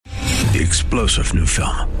The explosive new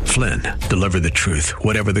film, Flynn, deliver the truth,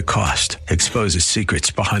 whatever the cost, exposes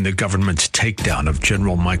secrets behind the government's takedown of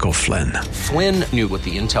General Michael Flynn. Flynn knew what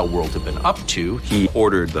the intel world had been up to. He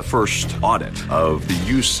ordered the first audit of the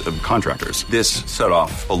use of contractors. This set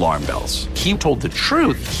off alarm bells. He told the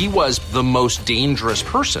truth. He was the most dangerous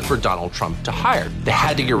person for Donald Trump to hire. They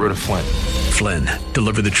had to get rid of Flynn. Flynn,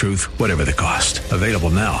 deliver the truth, whatever the cost. Available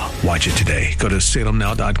now. Watch it today. Go to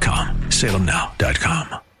salemnow.com.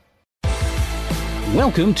 salemnow.com.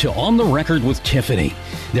 Welcome to On the Record with Tiffany.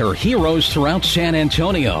 There are heroes throughout San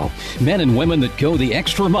Antonio, men and women that go the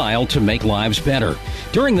extra mile to make lives better.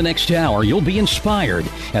 During the next hour, you'll be inspired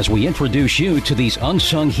as we introduce you to these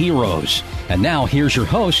unsung heroes. And now, here's your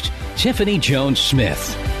host, Tiffany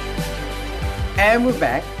Jones-Smith. And we're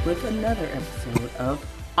back with another episode of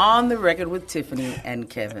On the Record with Tiffany and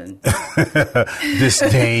Kevin.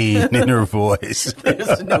 Disdain in her voice.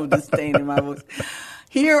 There's no disdain in my voice.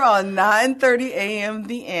 Here on 9:30 a.m.,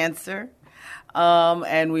 The Answer.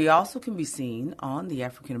 And we also can be seen on the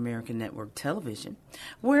African American Network Television,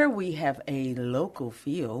 where we have a local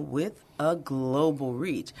feel with a global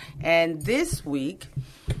reach. And this week,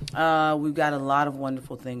 we've got a lot of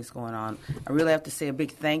wonderful things going on. I really have to say a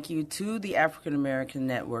big thank you to the African American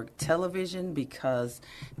Network Television, because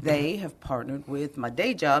they have partnered with my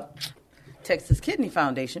day job, Texas Kidney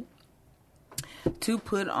Foundation, to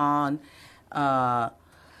put on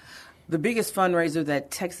the biggest fundraiser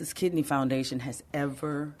that Texas Kidney Foundation has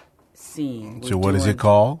ever seen. So what is it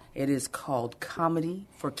called? It is called Comedy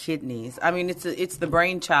for Kidneys. I mean, it's the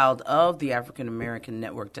brainchild of the African American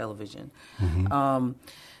Network Television. Mm-hmm.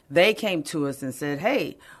 They came to us and said,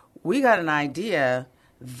 hey, we got an idea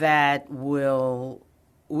that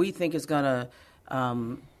we think is going to,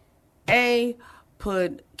 A,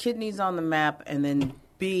 put kidneys on the map, and then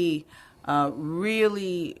B,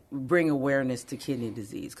 really bring awareness to kidney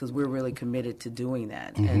disease, because we're really committed to doing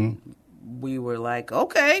that. Mm-hmm. And we were like,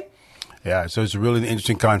 okay. Yeah, so it's a really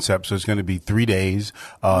interesting concept. So it's going to be 3 days.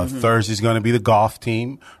 Thursday's going to be the golf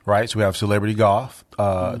team, right? So we have celebrity golf,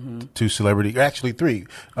 two celebrity, actually three.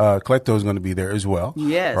 Kletto's going to be there as well.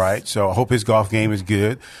 Yes. Right? So I hope his golf game is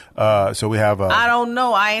good. So we have I don't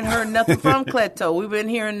know. I ain't heard nothing from Kletto. We've been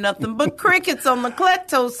hearing nothing but crickets on the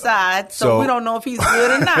Kletto side, so we don't know if he's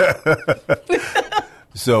good or not.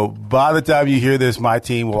 So by the time you hear this, my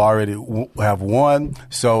team will already have won.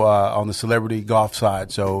 So on the celebrity golf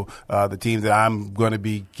side, so the team that I'm going to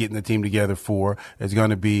be getting the team together for is going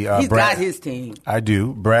to be He's Brad. got his team. I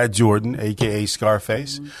do. Brad Jordan, a.k.a.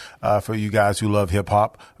 Scarface, for you guys who love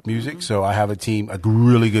hip-hop music. So I have a team, a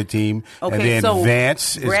really good team. Okay, and then so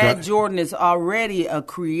Vance is Brad Jordan is already a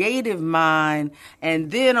creative mind.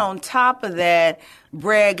 And then on top of that,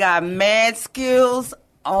 Brad got mad skills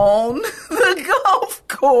on the golf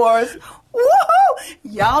course. Woohoo!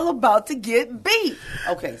 Y'all about to get beat.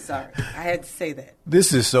 Okay, sorry. I had to say that.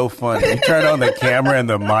 This is so funny. You turn on the camera and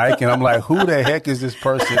the mic, and I'm like, who the heck is this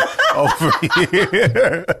person over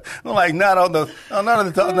here? I'm like, none of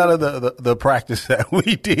the practice that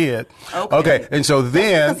we did. Okay, and so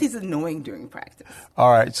then because he's annoying during practice.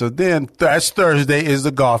 All right, so then that's Thursday is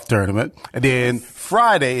the golf tournament, and then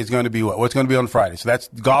Friday is going to be what? What's going to be on Friday? So that's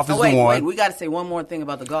golf is the one. Wait, we got to say one more thing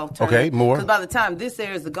about the golf tournament. Okay, more. Because by the time this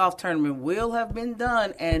airs, the golf tournament will have been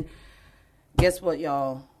done, and guess what,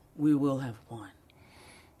 y'all? We will have won.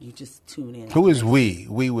 You just tune in. Who is we?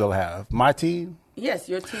 We will have my team. Yes,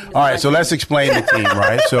 your team. Is all right, so let's explain the team,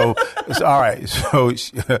 right? So all right, so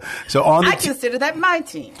on the I consider that my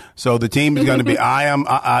team. So the team is going to be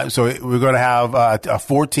so we're going to have a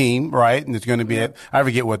 4 team, right? And it's going to be I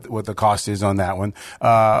forget what the cost is on that one.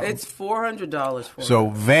 It's $400 for. So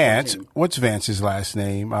Vance, what's Vance's last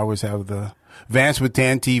name? I always have the Vance with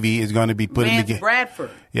Tan TV is going to be putting Vance together.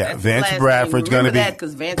 Bradford. Yeah, That's Vance Bradford's going to be. Remember that,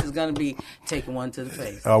 because Vance is going to be taking one to the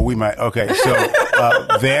face. Oh, we might. Okay, so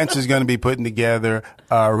Vance is going to be putting together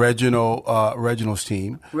Reginald's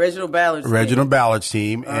team. Reginald Ballard's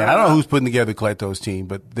team. And I don't know who's putting together Kletto's team,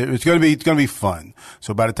 but it's going to be fun.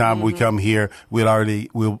 So by the time we come here,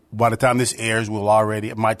 by the time this airs,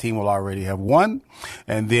 my team will already have won.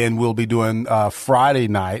 And then we'll be doing Friday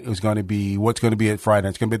night. What's going to be at Friday night?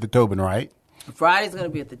 It's going to be at the Tobin, right? Friday's going to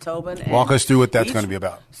be at the Tobin. Walk us through what that's going to be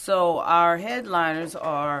about. So our headliners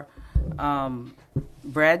are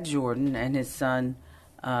Brad Jordan and his son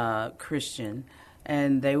Christian,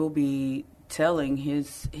 and they will be telling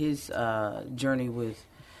his journey with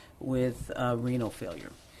renal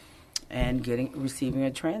failure and receiving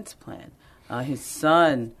a transplant. His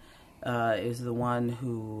son is the one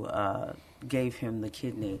who gave him the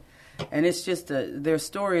kidney. And it's just their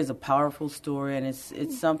story is a powerful story, and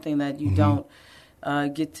it's something that you don't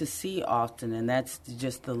get to see often, and that's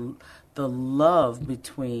just the love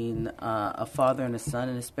between a father and a son,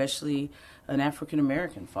 and especially an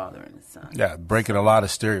African-American father and a son. Yeah, breaking a lot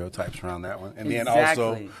of stereotypes around that one. And then Exactly.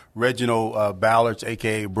 also Reginald Ballards,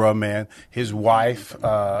 a.k.a. Bruh Man, his wife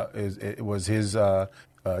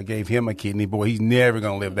gave him a kidney. Boy, he's never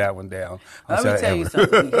going to live that one down. Let me tell you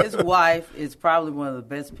something. His wife is probably one of the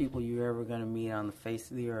best people you're ever going to meet on the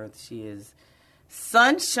face of the earth. She is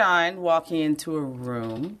sunshine walking into a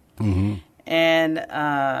room. Mm-hmm.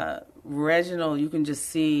 And Reginald, you can just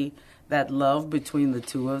see that love between the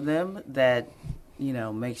two of them that,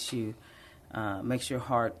 makes your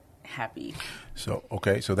heart happy. So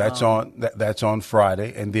that's on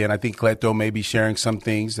Friday, and then I think Cleto may be sharing some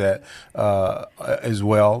things that as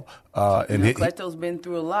well. And Cleto's been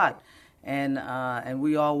through a lot, and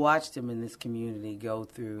we all watched him in this community go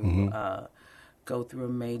through a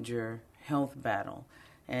major health battle,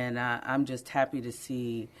 and I'm just happy to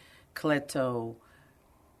see Cleto,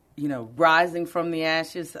 rising from the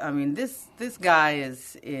ashes. I mean, this guy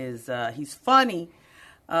is he's funny,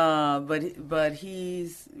 but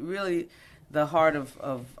he's really the heart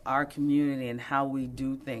of our community and how we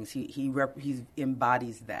do things. He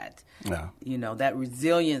embodies that. Yeah. That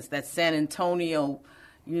resilience, that San Antonio,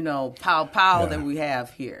 pow that we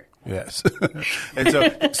have here. Yes.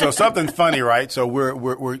 And so something funny, right? So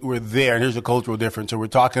we're there, and here's a cultural difference. So we're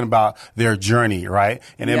talking about their journey, right?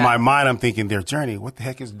 And in my mind, I'm thinking their journey. What the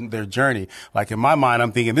heck is their journey? Like in my mind,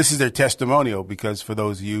 I'm thinking this is their testimonial, because for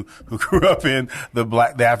those of you who grew up in the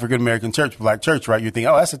African American church, black church, right? You're thinking,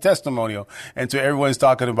 oh, that's a testimonial. And so everyone's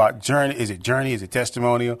talking about journey. Is it journey? Is it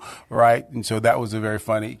testimonial? Right? And so that was a very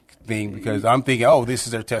funny thing, because I'm thinking, oh, this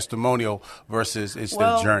is their testimonial versus it's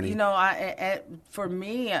their journey. For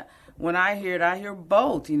me, when I hear it, I hear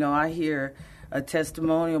both. I hear a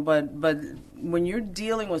testimonial, but when you're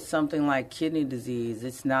dealing with something like kidney disease,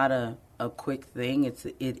 it's not a quick thing.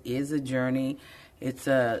 It is a journey. It's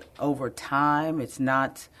over time. It's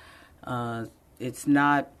not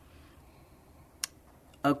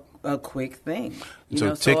a quick thing.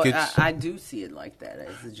 So tickets, I do see it like that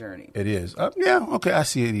as a journey. It is. Okay, I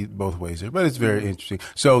see it both ways there, but it's very interesting.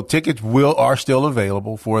 So tickets are still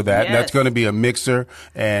available for that. Yes. And that's going to be a mixer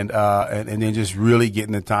and then just really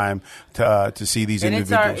getting the time to see these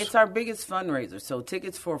individuals. It's our biggest fundraiser. So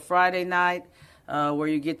tickets for Friday night, where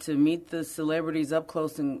you get to meet the celebrities up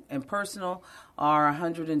close and personal, are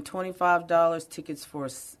 $125. Tickets for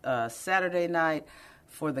Saturday night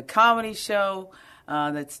for the comedy show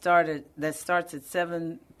that starts at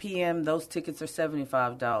 7 p.m. Those tickets are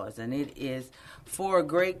 $75, and it is for a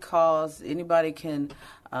great cause. Anybody can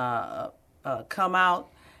come out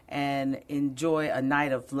and enjoy a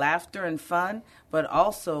night of laughter and fun, but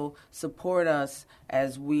also support us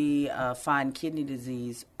as we find kidney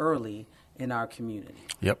disease early in our community.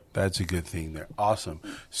 Yep, that's a good thing there. Awesome.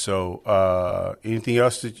 So, anything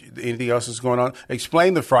else that's going on?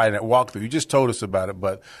 Explain the Friday night walkthrough. You just told us about it,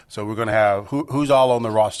 but so we're going to have who's all on the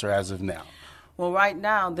roster as of now? Well, right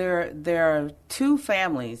now there are two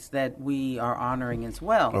families that we are honoring as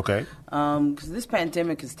well. Okay. Because this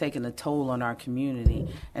pandemic has taken a toll on our community,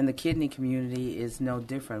 and the kidney community is no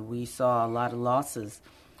different. We saw a lot of losses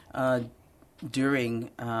during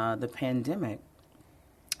the pandemic.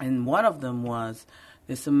 And one of them was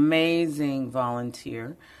this amazing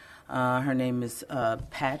volunteer. Her name is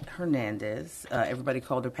Pat Hernandez. Everybody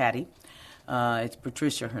called her Patty. It's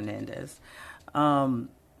Patricia Hernandez. And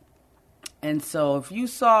so if you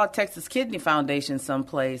saw Texas Kidney Foundation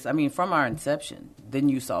someplace, from our inception, then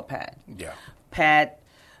you saw Pat. Yeah. Pat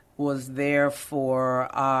was there for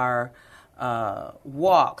our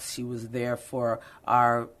walks. She was there for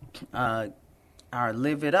our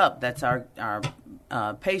Live It Up. That's our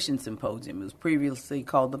patient symposium. It was previously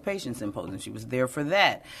called the Patient Symposium. She was there for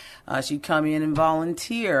that. She'd come in and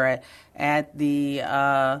volunteer at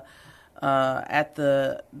the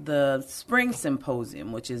Spring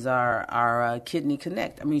Symposium, which is our Kidney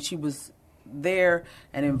Connect. She was there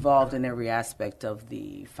and involved in every aspect of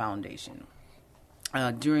the foundation.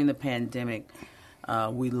 During the pandemic,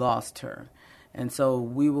 we lost her. And so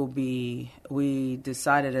we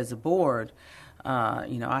decided as a board,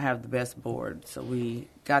 I have the best board, so we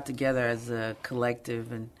got together as a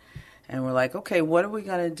collective and we're like, okay, what are we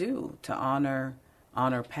going to do to honor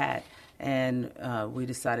Pat? And we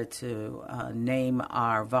decided to name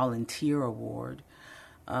our volunteer award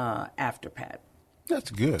after Pat. That's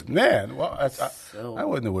good, man. Well, I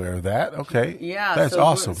wasn't aware of that. Okay, yeah, that's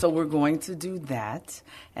awesome. So we're going to do that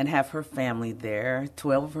and have her family there.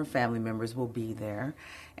 12 of her family members will be there,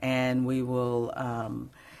 and we will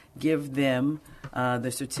give them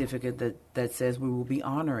the certificate that says we will be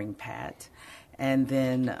honoring Pat. and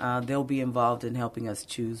then they'll be involved in helping us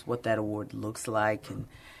choose what that award looks like,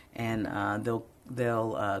 and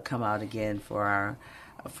they'll come out again for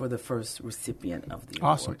the first recipient of the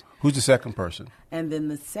Awesome. award. Who's the second person? And then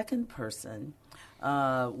the second person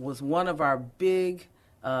was one of our big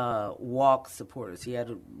walk supporters. He had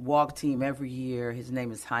a walk team every year. His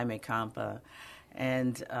name is Jaime Campa,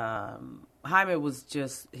 and Jaime was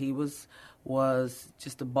just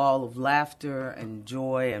a ball of laughter and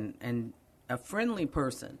joy and a friendly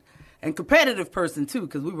person. And competitive person, too,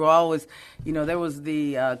 because we were always, there was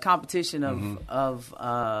the competition of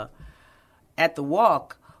at the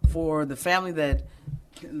walk for the family that,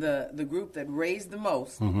 the group that raised the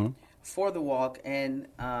most for the walk. And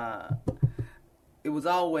it was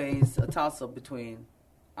always a toss-up between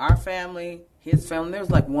our family, his family. There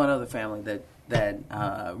was like one other family that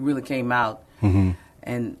really came out and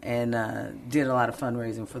did a lot of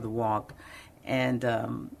fundraising for the walk.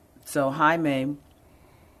 And so Jaime,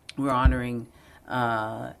 we're honoring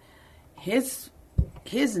his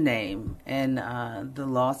name, and the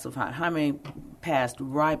loss of Jaime passed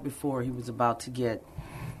right before he was about to get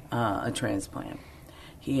a transplant.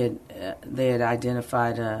 They had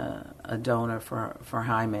identified a donor for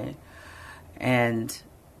Jaime, and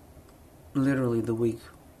literally the week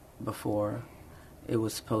before it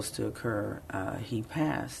was supposed to occur, he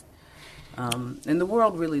passed. And the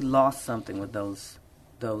world really lost something with those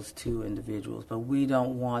two individuals, but we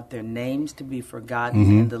don't want their names to be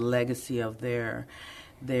forgotten and the legacy of their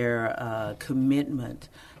commitment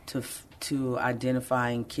to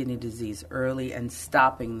identifying kidney disease early and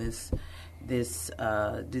stopping this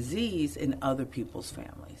disease in other people's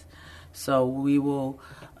families. So we will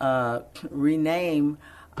rename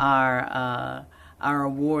our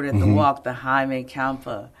award at the walk the Jaime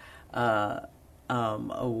Campa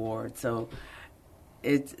Award. So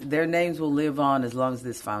their names will live on as long as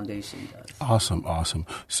this foundation does. Awesome.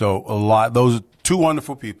 So those are two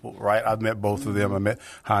wonderful people, right? I've met both of them. I met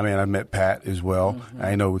Jaime and I met Pat as well.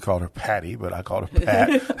 I know we called her Patty, but I called her Pat.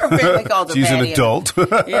 Her family calls her She's Patty. an adult.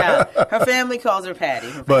 Yeah, her family calls her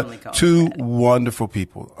Patty. Two wonderful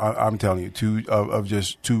people. I'm telling you, two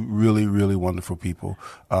really, really wonderful people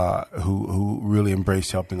who really embrace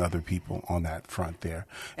helping other people on that front there.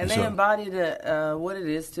 And they embodied what it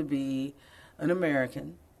is to be an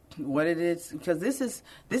American, what it is, because this is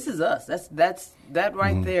us. That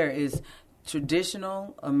right there is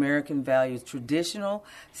traditional American values, traditional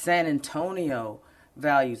San Antonio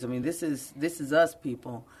values. I mean, this is us,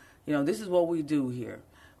 people. This is what we do here.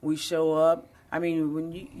 We show up. I mean,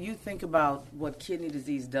 when you think about what kidney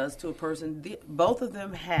disease does to a person, both of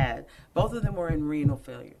them were in renal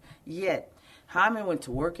failure. Yet, Jaime went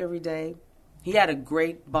to work every day. He had a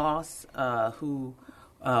great boss who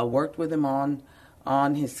worked with him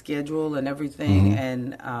on his schedule and everything,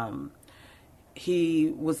 and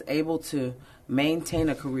he was able to maintain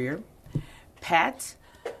a career. Pat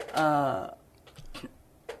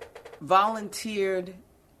volunteered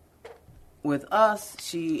with us.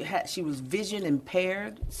 She was vision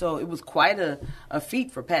impaired, so it was quite a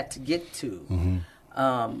feat for Pat to get to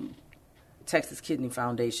Texas Kidney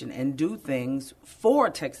Foundation and do things for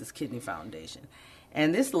Texas Kidney Foundation.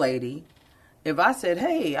 And this lady, if I said,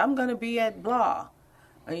 hey, I'm going to be at blah,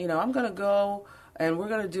 I'm going to go and we're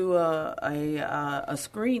going to do a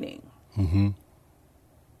screening.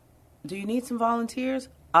 Do you need some volunteers?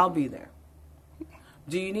 I'll be there.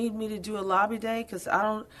 Do you need me to do a lobby day? Because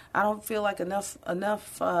I don't feel like enough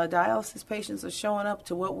dialysis patients are showing up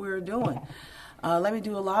to what we're doing. Let me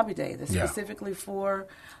do a lobby day that's specifically for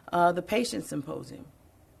the patient symposium.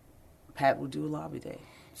 Pat will do a lobby day.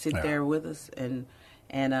 Sit there with us and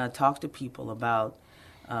talk to people about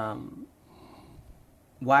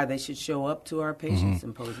why they should show up to our patient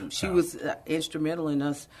symposium. She was instrumental in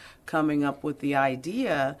us coming up with the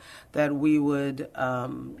idea that we would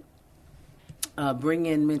bring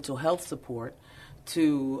in mental health support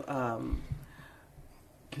to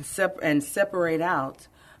separate out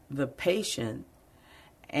the patient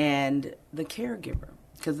and the caregiver,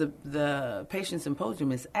 because the patient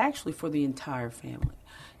symposium is actually for the entire family.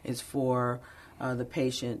 It's for the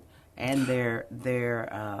patient and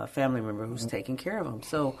their family member who's taking care of them.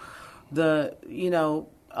 So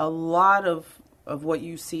a lot of what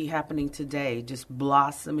you see happening today, just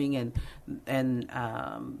blossoming and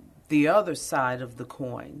the other side of the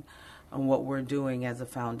coin on what we're doing as a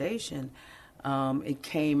foundation, it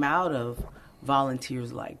came out of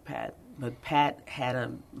volunteers like Pat Pat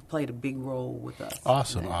played a big role with us.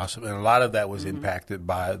 Awesome. And a lot of that was impacted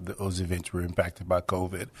by those events were impacted by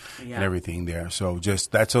COVID and everything there. So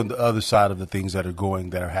just that's on the other side of the things that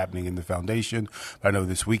are happening in the foundation. I know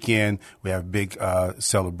this weekend we have a big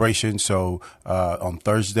celebration. So on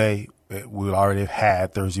Thursday, we already have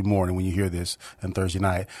had Thursday morning when you hear this, and Thursday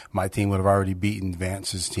night, my team would have already beaten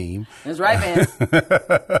Vance's team. That's right, Vance.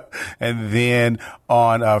 And then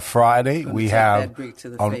on Friday, we have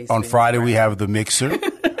on Friday we have the mixer.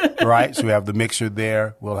 Right, so we have the mixer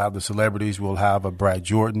there. We'll have the celebrities. We'll have Brad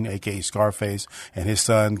Jordan, a.k.a. Scarface, and his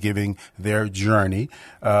son giving their journey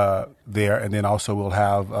there. And then also we'll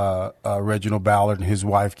have Reginald Ballard and his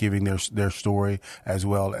wife giving their story, as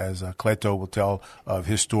well as Cleto will tell of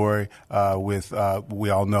his story with,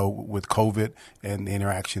 we all know, with COVID and the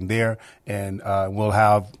interaction there. And we'll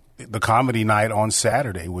have the comedy night on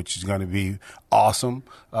Saturday, which is going to be awesome.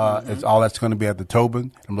 It's all that's going to be at the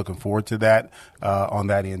Tobin. I'm looking forward to that on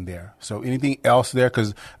that end there. So anything else there?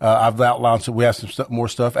 Because I've outlined, so we have some more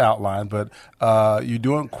stuff outlined, but you're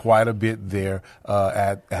doing quite a bit there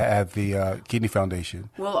at the Kidney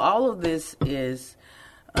Foundation. Well, all of this is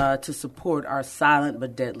to support our Silent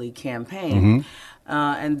but Deadly campaign.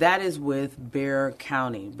 And that is with Bexar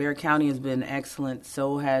County. Bexar County has been excellent.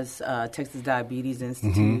 So has Texas Diabetes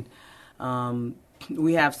Institute.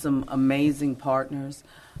 We have some amazing partners,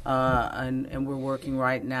 and we're working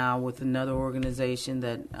right now with another organization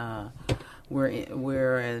that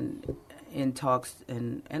we're in talks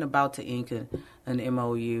and about to ink an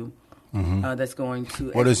MOU that's going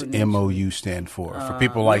to. What does MOU stand for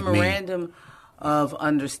people like me? Memorandum of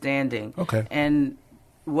Understanding. Okay. And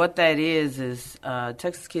what that is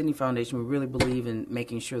Texas Kidney Foundation, we really believe in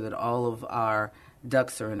making sure that all of our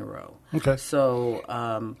ducks are in a row. Okay.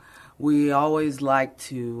 So we always like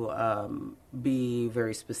to be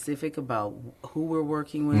very specific about who we're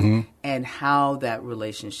working with and how that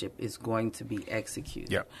relationship is going to be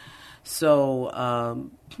executed. Yeah. So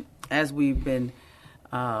as we've been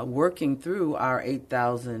working through our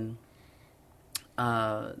 8,000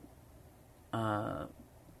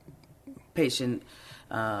 patient,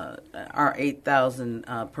 our 8,000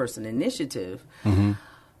 person initiative, the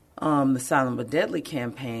Silent but Deadly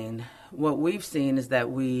campaign, what we've seen is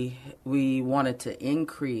that we wanted to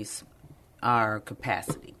increase our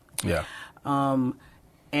capacity. Yeah.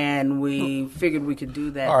 And we figured we could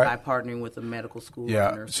do that by partnering with a medical school.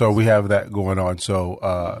 Yeah, so we have that going on. So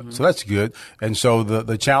so that's good. And so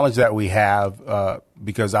the challenge that we have,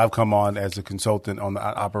 because I've come on as a consultant on the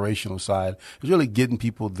operational side, is really getting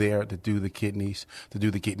people there to do the kidneys, to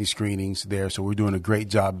do the kidney screenings there. So we're doing a great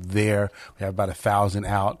job there. We have about 1,000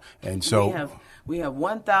 out. And so we have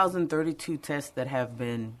 1,032 tests that have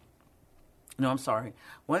been,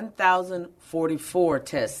 1,044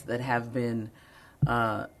 tests that have been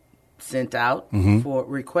sent out for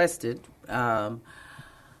requested from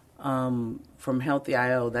Healthy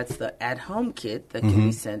IO. That's the at-home kit that can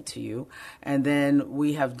be sent to you. And then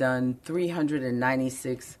we have done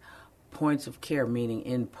 396 points of care, meaning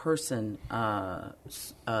in-person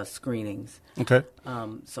screenings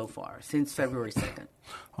so far, since February 2nd.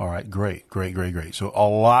 All right, great. So a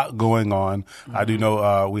lot going on. I do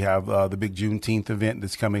know we have the big Juneteenth event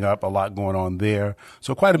that's coming up, a lot going on there.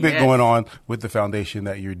 So quite a bit going on with the foundation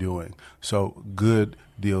that you're doing. So good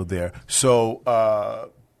deal there. So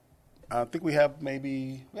I think we have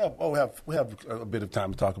we have a bit of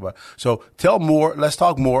time to talk about. So let's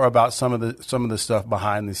talk more about some of the stuff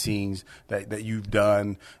behind the scenes that you've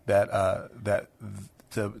done and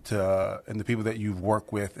the people that you've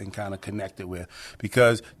worked with and kind of connected with,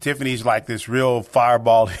 because Tiffany's like this real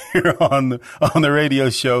fireball here on the radio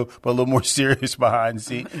show, but a little more serious behind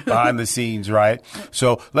the scenes, right?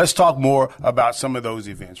 So let's talk more about some of those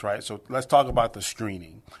events, right? So let's talk about the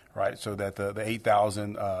screening, right? So that the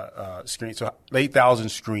 8,000 the 8,000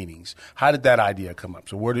 screenings. How did that idea come up?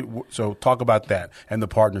 So talk about that and the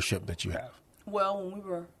partnership that you have. Well, when we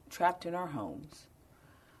were trapped in our homes.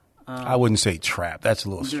 I wouldn't say trap. That's a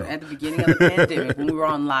little strong. At the beginning of the pandemic, when we were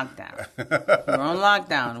on lockdown.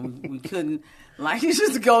 We couldn't,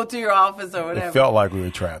 just go to your office or whatever. It felt like we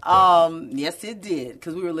were trapped. Yes, it did,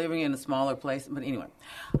 because we were living in a smaller place. But anyway,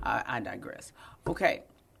 I digress. Okay,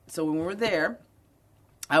 so when we were there,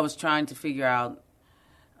 I was trying to figure out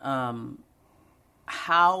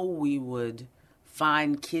how we would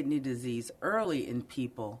find kidney disease early in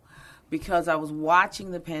people, because I was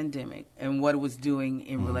watching the pandemic and what it was doing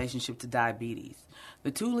in relationship to diabetes.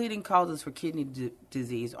 The two leading causes for kidney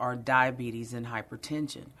disease are diabetes and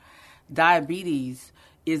hypertension. Diabetes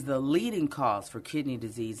is the leading cause for kidney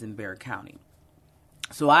disease in Bexar County.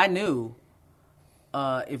 So I knew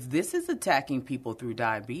if this is attacking people through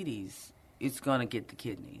diabetes, it's going to get the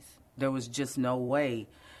kidneys. There was just no way.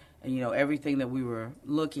 And, everything that we were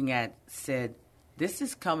looking at said, this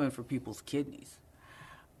is coming for people's kidneys.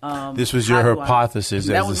 This was your hypothesis.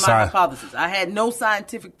 That was my hypothesis. I had no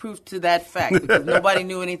scientific proof to that fact because nobody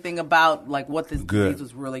knew anything about what this disease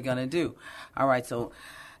was really going to do. All right, so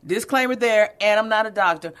disclaimer there, and I'm not a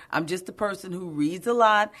doctor. I'm just a person who reads a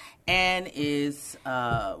lot and is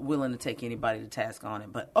willing to take anybody to task on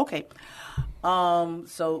it. But okay,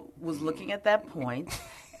 so was looking at that point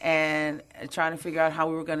and trying to figure out how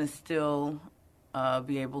we were going to still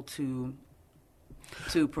be able to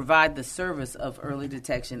provide the service of early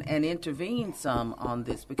detection and intervene some on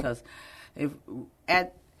this, because if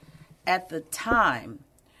at the time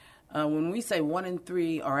when we say 1 in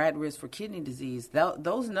 3 are at risk for kidney disease,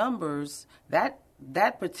 those numbers, that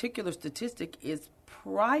particular statistic is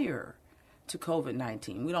prior to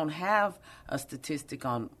COVID-19. We don't have a statistic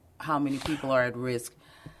on how many people are at risk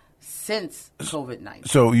since COVID-19.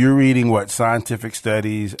 So you're reading what? Scientific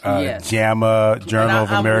studies, yes. JAMA, Journal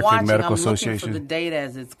of American Medical Association? I'm looking for the data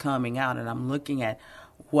as it's coming out, and I'm looking at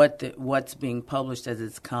what's being published as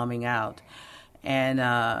it's coming out. And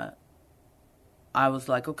I was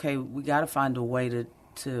like, okay, we got to find a way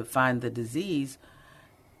to find the disease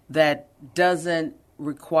that doesn't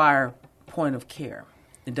require point of care.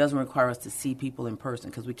 It doesn't require us to see people in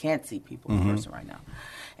person, because we can't see people in person right now.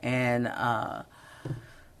 And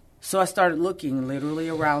so I started looking literally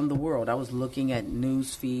around the world. I was looking at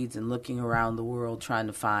news feeds and looking around the world trying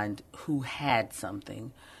to find who had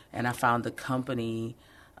something. And I found a company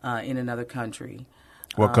in another country.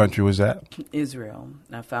 What country was that? Israel.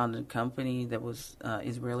 I found a company that was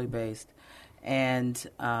Israeli-based. And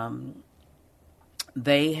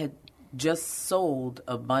they had just sold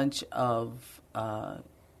a bunch of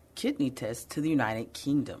kidney tests to the United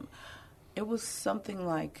Kingdom. It was something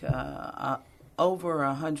like over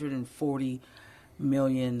 140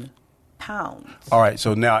 million pounds. All right.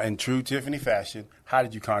 So now, in true Tiffany fashion, how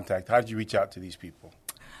did you reach out to these people?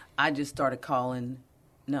 I just started calling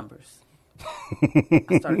numbers.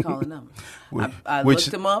 I looked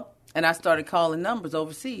them up, and I started calling numbers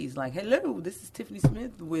overseas. Like, hello, this is Tiffany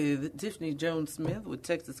Jones Smith with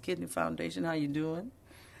Texas Kidney Foundation. How you doing?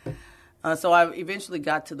 So I eventually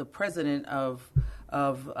got to the president of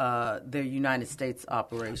their United States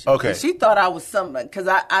operation. Okay. And she thought I was somebody, because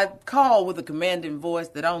I call with a commanding voice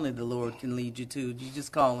that only the Lord can lead you to. You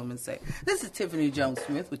just call them and say, this is Tiffany Jones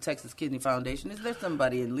Smith with Texas Kidney Foundation. Is there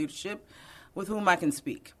somebody in leadership with whom I can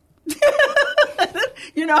speak?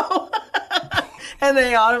 And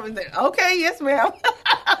they automatically say, okay, yes, ma'am.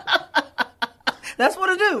 That's what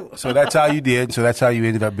I do. So that's how you did. So that's how you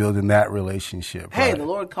ended up building that relationship. Hey, right? The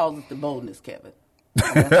Lord calls it the boldness, Kevin.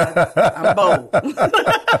 I'm bold.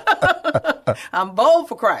 I'm bold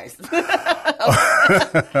for Christ.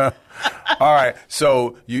 All right.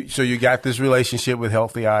 So you got this relationship with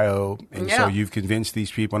Healthy IO, and Yeah. so you've convinced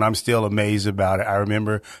these people, and I'm still amazed about it. I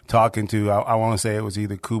remember talking to, I want to say it was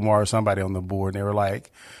either Kumar or somebody on the board, and they were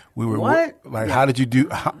like, What? Like, Yeah. how did you do,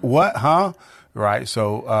 what, huh? Right.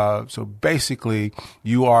 So basically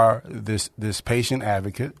you are this patient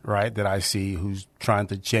advocate, right, that I see, who's trying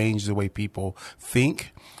to change the way people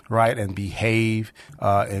think, right, and behave,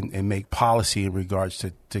 and make policy in regards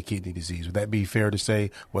to kidney disease. Would that be fair to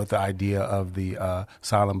say what the idea of the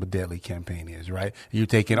Silent but Deadly campaign is, right? You're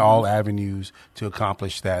taking all avenues to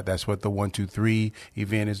accomplish that. That's what the 1-2-3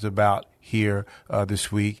 event is about here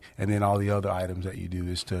this week, and then all the other items that you do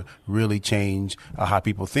is to really change how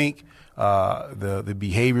people think, the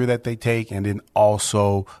behavior that they take, and then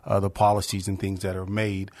also the policies and things that are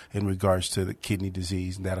made in regards to the kidney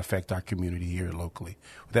disease that affect our community here locally.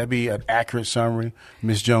 Would that be an accurate summary,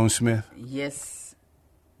 Ms. Jones Smith? Yes,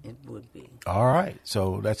 it would be. All right.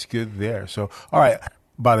 So that's good there. So, all right.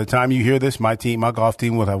 By the time you hear this, my golf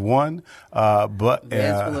team will have won. But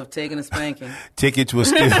Vince will have taken a spanking. Tickets will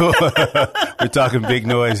still, we're talking big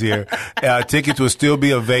noise here. Tickets will still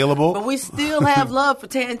be available. But we still have love for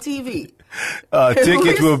Tan TV.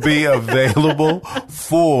 Tickets will be available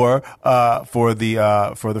for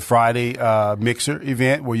the Friday mixer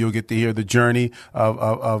event, where you'll get to hear the journey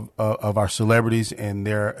of our celebrities and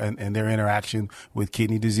their interaction with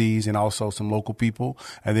kidney disease, and also some local people.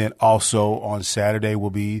 And then also on Saturday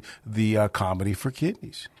will be the comedy for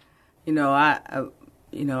kidneys. I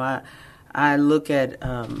look at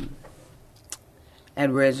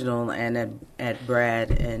Reginald and at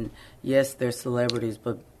Brad, and yes, they're celebrities,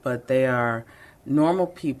 but they are normal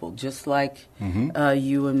people, just like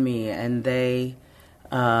you and me, and they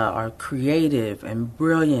are creative and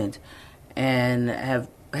brilliant, and have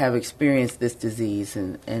experienced this disease.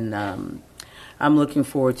 And I'm looking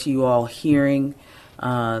forward to you all hearing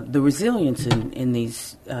the resilience in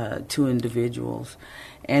these two individuals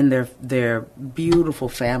and their beautiful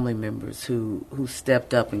family members who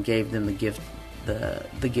stepped up and gave them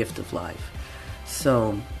the gift of life.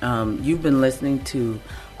 So you've been listening to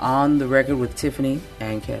On the Record with Tiffany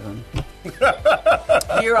and Kevin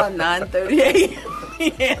here on 9:30 a.m.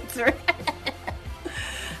 The Answer.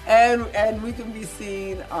 And we can be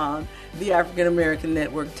seen on the African American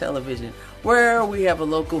Network Television, where we have a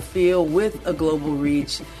local feel with a global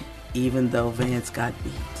reach, even though Vance got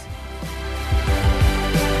beat.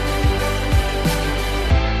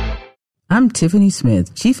 I'm Tiffany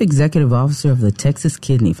Smith, Chief Executive Officer of the Texas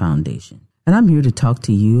Kidney Foundation, and I'm here to talk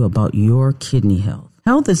to you about your kidney health.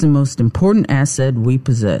 Health is the most important asset we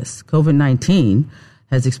possess. COVID-19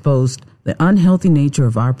 has exposed the unhealthy nature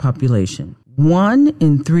of our population. 1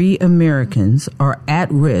 in 3 Americans are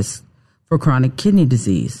at risk for chronic kidney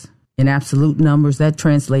disease. In absolute numbers, that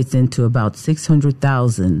translates into about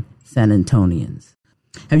 600,000 San Antonians.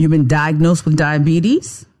 Have you been diagnosed with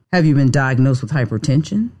diabetes? Have you been diagnosed with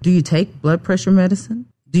hypertension? Do you take blood pressure medicine?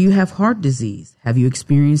 Do you have heart disease? Have you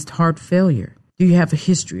experienced heart failure? Do you have a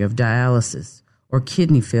history of dialysis or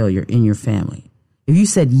kidney failure in your family? If you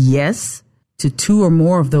said yes to 2 or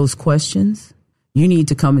more of those questions, you need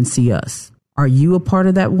to come and see us. Are you a part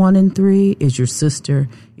of that 1 in 3? Is your sister?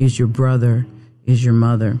 Is your brother? Is your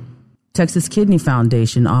mother? Texas Kidney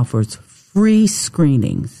Foundation offers free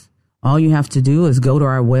screenings. All you have to do is go to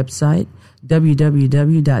our website,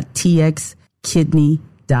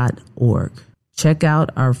 www.txkidney.org. Check out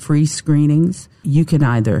our free screenings. You can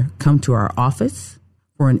either come to our office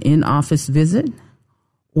for an in-office visit,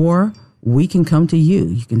 or we can come to you.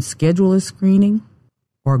 You can schedule a screening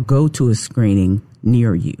or go to a screening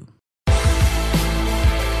near you.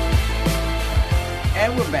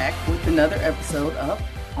 And we're back with another episode of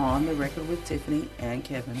On the Record with Tiffany and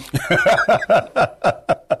Kevin.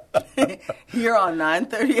 Here on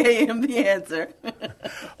 9:30 a.m. The Answer.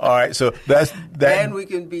 All right, so that's that. And we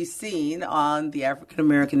can be seen on the African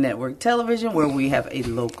American Network Television, where we have a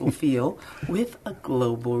local feel with a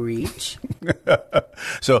global reach.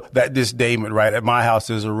 So that disdainment, right? At my house,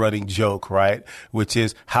 there's a running joke, right? Which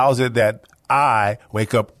is, how's it that I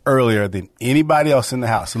wake up earlier than anybody else in the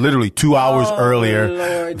house, literally 2 hours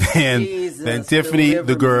earlier than Tiffany,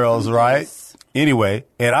 the girls, right? Anyway,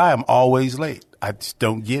 and I am always late. I just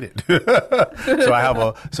don't get it.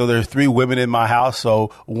 So there's 3 women in my house.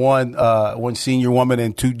 So one senior woman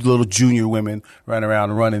and 2 little junior women running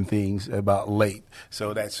around running things about late.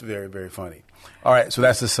 So that's very, very funny. All right, so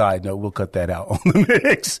that's a side note. We'll cut that out on the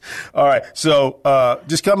mix. All right, so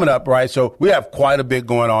just coming up, right? So we have quite a bit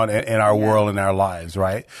going on in our world and our lives,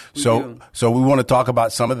 right? So we want to talk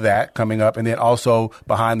about some of that coming up, and then also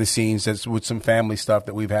behind the scenes that's with some family stuff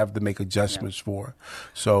that we've had to make adjustments for.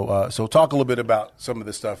 So talk a little bit about some of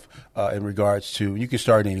the stuff in regards to. You can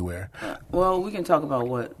start anywhere. Well, we can talk about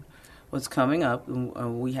what's coming up.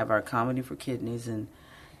 We have our Comedy for Kidneys, and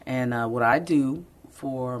what I do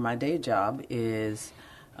for my day job is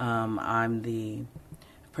I'm the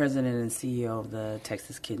president and CEO of the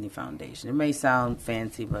Texas Kidney Foundation. It may sound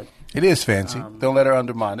fancy, but it is fancy. Don't let her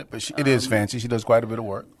undermine it, but it is fancy. She does quite a bit of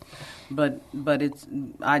work. But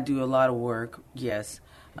I do a lot of work, yes.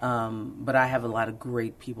 But I have a lot of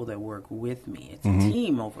great people that work with me. It's a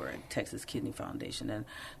team over at Texas Kidney Foundation, and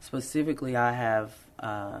specifically, I've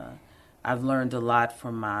learned a lot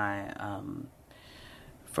from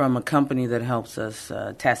from a company that helps us,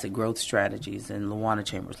 Tacit Growth Strategies, and Luana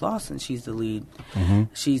Chambers Lawson. She's the lead.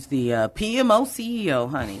 She's the PMO CEO,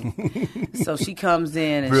 honey. So she comes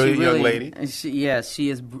in, and brilliant she really, young lady. She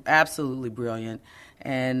is absolutely brilliant,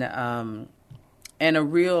 and a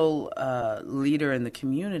real leader in the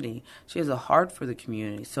community. She has a heart for the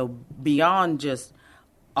community. So beyond just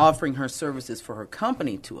offering her services for her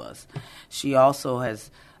company to us, she also has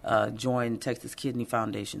joined Texas Kidney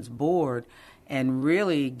Foundation's board, and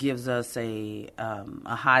really gives us a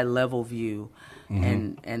high-level view,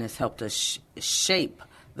 and has helped us shape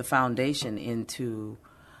the foundation into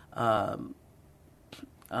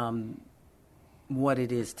what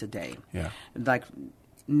it is today. Yeah, like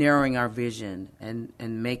narrowing our vision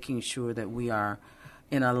and making sure that we are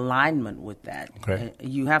in alignment with that. Okay.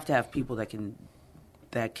 You have to have people that can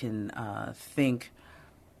think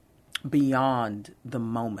beyond the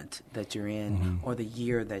moment that you're in or the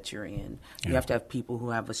year that you're in. You have to have people who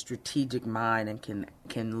have a strategic mind and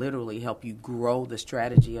can literally help you grow the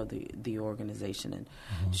strategy of the organization. And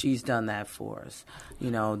she's done that for us.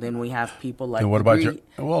 Then we have people like. And what about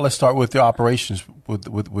let's start with your operations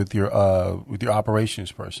with your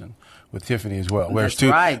operations person, with Tiffany as well. There's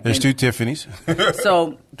two Tiffanys.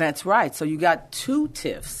 So that's right. So you got 2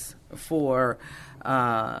 TIFs for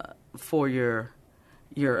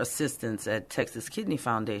your assistance at Texas Kidney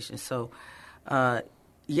Foundation. So, I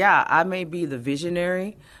may be the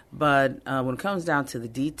visionary, but when it comes down to the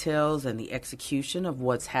details and the execution of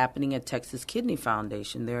what's happening at Texas Kidney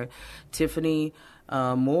Foundation, Tiffany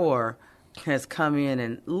Moore has come in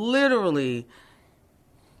and literally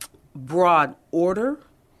brought order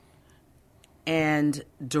and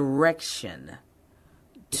direction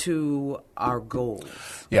to our goals.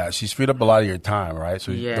 Yeah, she's freed up a lot of your time, right?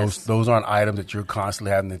 So yes. those aren't items that you're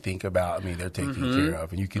constantly having to think about. I mean, they're taken care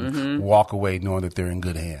of, and you can walk away knowing that they're in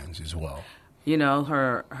good hands as well.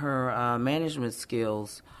 Her management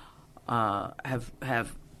skills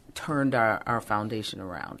have turned our foundation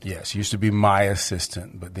around. Yeah, she used to be my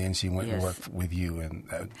assistant, but then she went and worked with you, and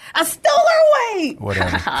I stole her away.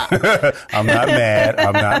 Whatever. I'm not mad.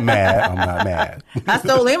 I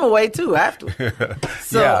stole him away too after.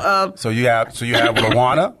 So you have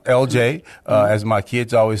Lawana, LJ, as my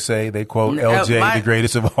kids always say. They quote LJ, the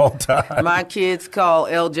greatest of all time. My kids call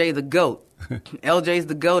LJ the GOAT. LJ's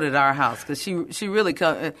the GOAT at our house because she really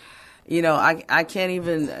comes. I can't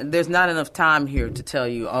even, there's not enough time here to tell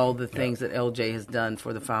you all the things that LJ has done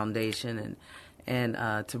for the foundation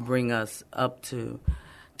and to bring us up to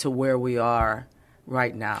where we are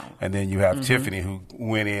right now. And then you have Tiffany, who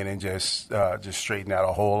went in and just straightened out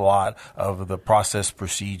a whole lot of the process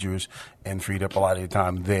procedures and freed up a lot of your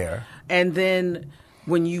time there. And then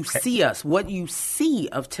when you see us, what you see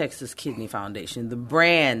of Texas Kidney Foundation, the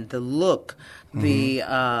brand, the look, the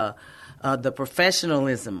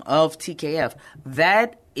professionalism of TKF,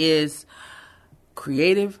 that is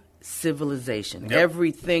creative civilization. Yep.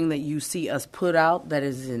 Everything that you see us put out that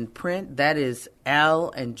is in print, that is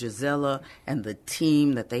Al and Gisela and the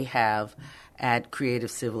team that they have at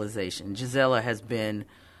Creative Civilization. Gisela has been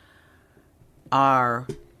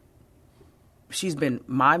she's been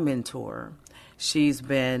my mentor. She's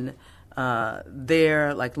been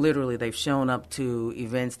there, like literally they've shown up to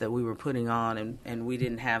events that we were putting on and we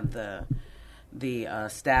didn't have the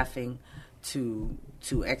staffing to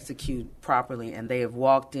execute properly, and they have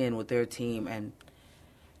walked in with their team and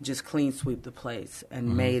just clean sweep the place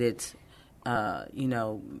and made it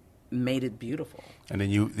beautiful. And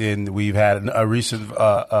then we've had a recent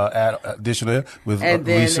addition with and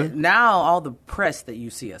then Lisa. Now all the press that you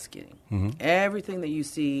see us getting, everything that you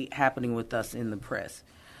see happening with us in the press.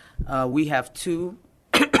 We have 2.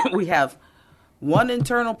 We have one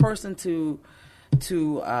internal person to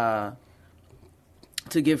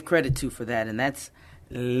give credit to for that, and that's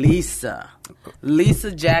Lisa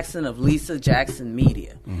Jackson of Lisa Jackson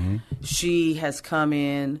Media. She has come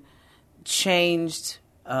in, changed,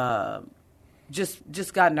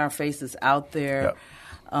 just gotten our faces out there.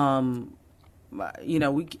 Yep.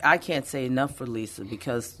 I can't say enough for Lisa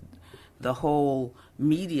because the whole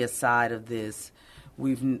media side of this.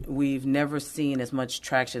 We've never seen as much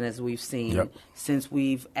traction as we've seen since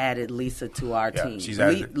we've added Lisa to our team.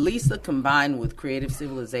 Lisa combined with Creative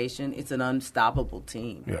Civilization, it's an unstoppable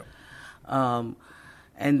team. Yeah.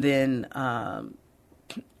 And then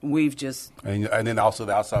we've just and then also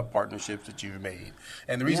the outside partnerships that you've made.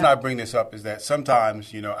 And the reason I bring this up is that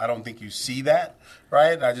sometimes I don't think you see that,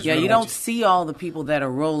 right? You don't see all the people that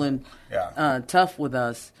are rolling tough with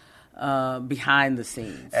us. Behind the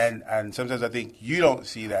scenes. And sometimes I think you don't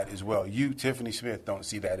see that as well. You, Tiffany Smith, don't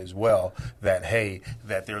see that as well, that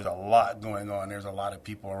there's a lot going on. There's a lot of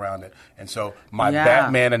people around it. And so my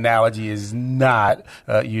Batman analogy is not,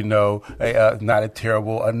 not a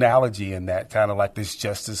terrible analogy in that, kind of like this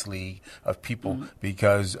Justice League of people,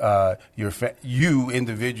 because you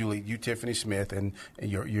individually, you, Tiffany Smith, and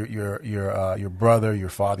your brother, your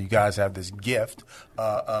father, you guys have this gift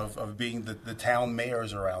of being the town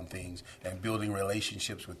mayors around things and building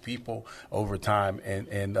relationships with people over time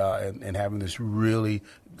and having this really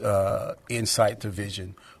insight to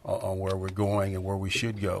vision on where we're going and where we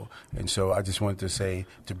should go. And so I just wanted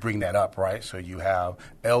to bring that up, right? So you have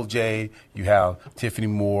LJ, you have Tiffany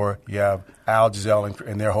Moore, you have Al, Giselle,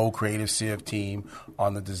 and their whole Creative Civ team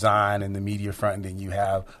on the design and the media front, and then you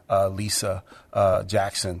have Lisa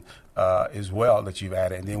Jackson as well that you've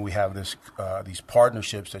added. And then we have these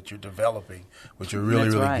partnerships that you're developing, which are really,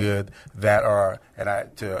 really good, that are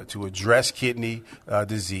to address kidney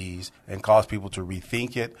disease and cause people to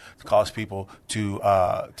rethink it, cause people to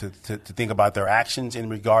think about their actions in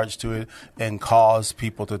regards to it, and cause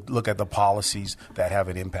people to look at the policies that have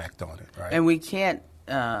an impact on it. Right? And we can't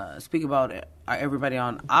speak about everybody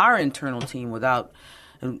on our internal team without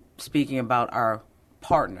speaking about our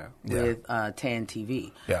partner with TAN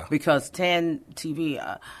TV. Yeah. Because TAN TV,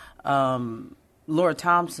 Laura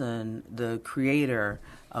Thompson, the creator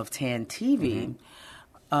of TAN TV,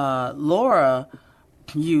 Laura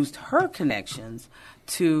used her connections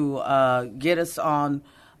to get us on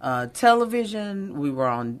television. We were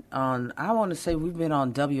on I want to say we've been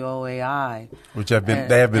on WOAI, which they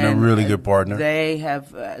have been a really good partner. They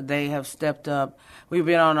have stepped up. We've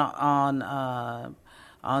been on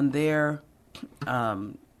their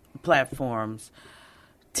platforms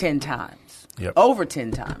 10 times, over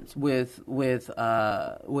 10 times with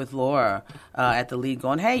Laura at the lead,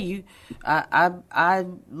 going, hey, I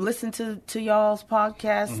listened to y'all's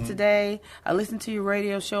podcast today. I listened to your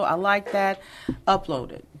radio show. I like that.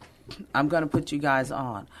 Upload it. I'm going to put you guys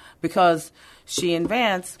on, because she and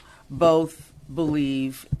Vance both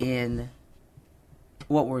believe in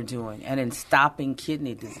what we're doing and in stopping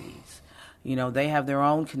kidney disease. You know, they have their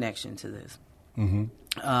own connection to this.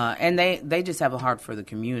 And they just have a heart for the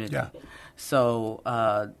community. Yeah.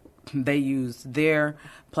 So they use their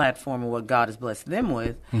platform and what God has blessed them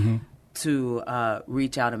with to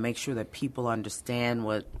reach out and make sure that people understand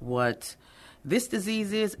what this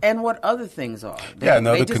disease is and what other things are. They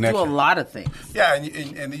just do a lot of things. Yeah,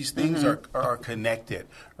 and these things are connected,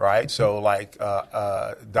 right? So like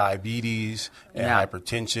diabetes and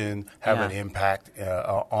hypertension have an impact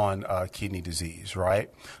on kidney disease,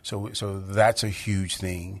 right? So that's a huge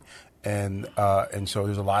thing. And so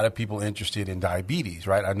there's a lot of people interested in diabetes,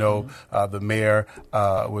 right? I know the mayor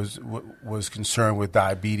was concerned with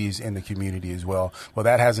diabetes in the community as well. Well,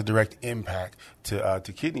 that has a direct impact to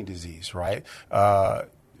kidney disease, right?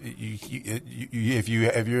 If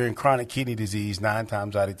you're in chronic kidney disease, 9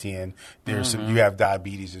 times out of 10, you have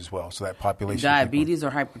diabetes as well. So that population, diabetes or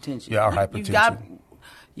hypertension, or hypertension.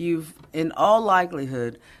 You've in all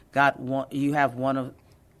likelihood got one. You have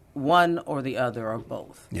one or the other or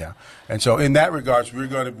both. Yeah. And so in that regards, we're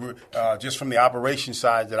going to, just from the operation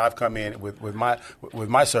side that I've come in with my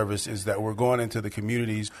service, is that we're going into the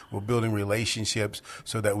communities, we're building relationships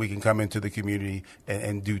so that we can come into the community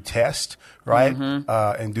and do tests, right?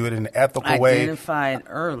 And do it in an ethical way. Identify it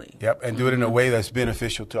early. Yep. And do it in a way that's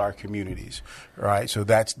beneficial to our communities, right? So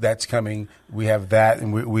that's coming. We have that,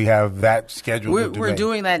 and we have that scheduled. We're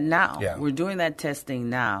doing that now. Yeah. We're doing that testing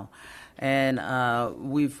now. And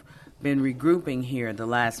we've been regrouping here the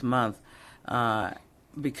last month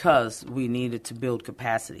because we needed to build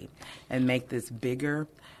capacity and make this bigger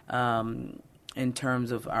in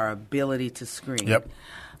terms of our ability to screen. Yep.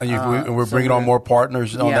 And we're bringing on more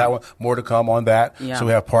partners on that one, more to come on that. Yeah. So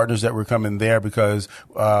we have partners that we're coming there because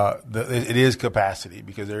it is capacity,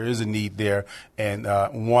 because there is a need there. And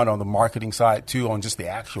one, on the marketing side, two, on just the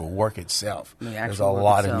actual work itself. There's a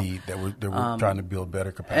lot of need that we're trying to build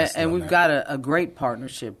better capacity. And we've got a great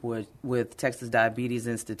partnership with Texas Diabetes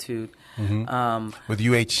Institute. With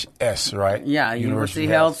UHS, right? Yeah, University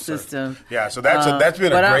Health System. Yeah, so that's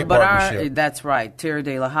been a great partnership. That's right. Terry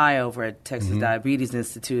De La Haye over at Texas Diabetes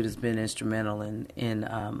Institute has been instrumental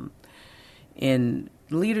in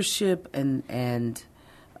leadership and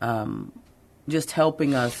just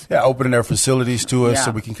helping us. Yeah, opening their facilities to us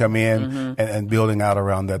so we can come in and building out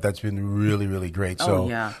around that. That's been really, really great. So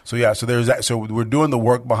there's that. So we're doing the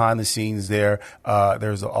work behind the scenes there.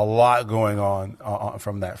 There's a lot going on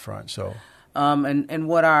from that front. So. And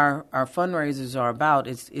what our fundraisers are about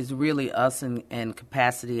is really us and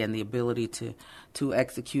capacity and the ability to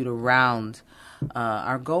execute around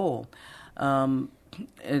our goal. Though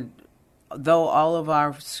all of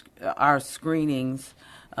our screenings,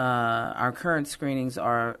 our current screenings,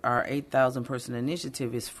 our 8,000 person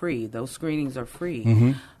initiative is free. Those screenings are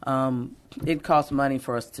free. It costs money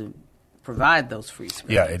for us to provide those free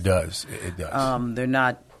screenings. Yeah, it does. It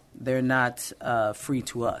does. They're not free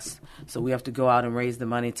to us. So we have to go out and raise the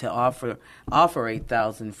money to offer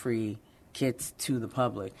 8,000 free kits to the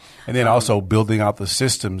public. And then also building out the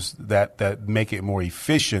systems that make it more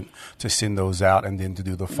efficient to send those out and then to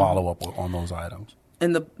do the follow-up on those items.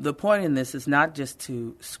 And the point in this is not just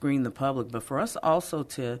to screen the public, but for us also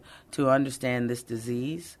to understand this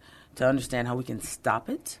disease, to understand how we can stop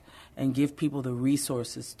it, and give people the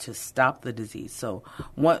resources to stop the disease. So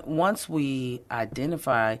once we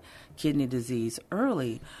identify kidney disease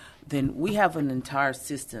early, then we have an entire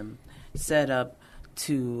system set up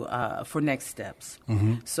to for next steps,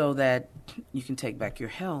 so that you can take back your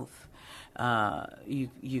health.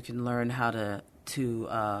 You can learn how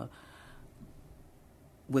to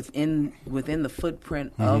within the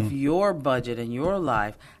footprint of your budget and your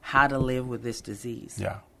life, how to live with this disease.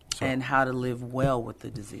 Yeah. And how to live well with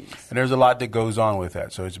the disease. And there's a lot that goes on with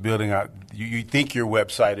that. So it's building out. You think your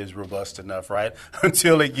website is robust enough, right?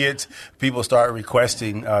 Until people start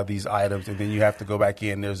requesting these items, and then you have to go back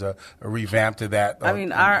in. There's a revamp to that. I mean,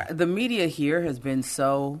 the media here has been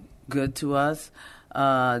so good to us.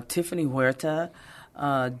 Tiffany Huerta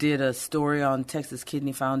did a story on Texas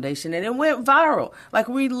Kidney Foundation, and it went viral. Like,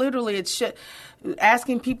 we literally,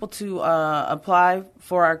 asking people to apply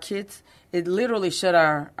for our kits. It literally shut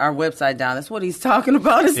our website down. That's what he's talking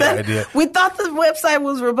about. Is it did. We thought the website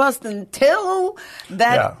was robust until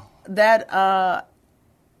that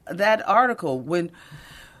article when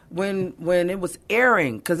it was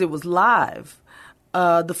airing, because it was live.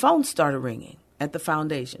 The phone started ringing at the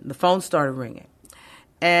foundation. The phone started ringing,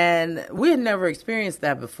 and we had never experienced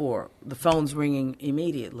that before. The phone's ringing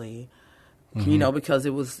immediately, because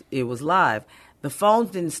it was live. The phones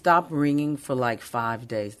didn't stop ringing for like 5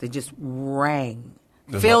 days. They just rang.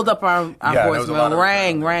 Filled up our voicemail.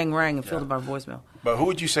 Rang, and filled up our voicemail. But who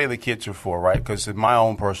would you say the kits are for, right? Because in my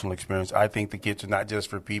own personal experience, I think the kits are not just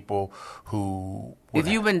for people who... If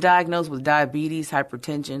you've been diagnosed with diabetes,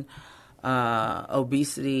 hypertension,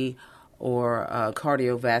 obesity, or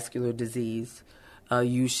cardiovascular disease,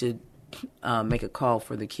 you should make a call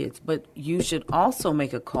for the kids. But you should also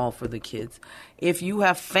make a call for the kids if you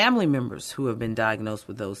have family members who have been diagnosed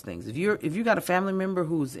with those things. If you got a family member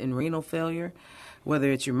who's in renal failure,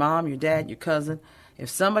 whether it's your mom, your dad, your cousin, if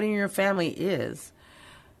somebody in your family is,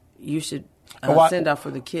 you should send out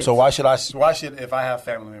for the kids. So why should if I have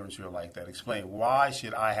family members who are like that, explain why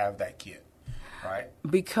should I have that kit, right?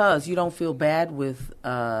 Because you don't feel bad with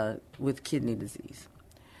kidney disease.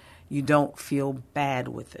 You don't feel bad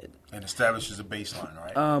with it. And establishes a baseline,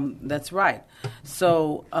 right? That's right.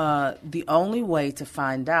 So the only way to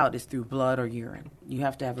find out is through blood or urine. You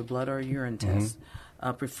have to have a blood or a urine test,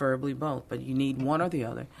 preferably both. But you need one or the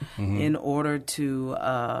other in order to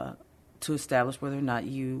establish whether or not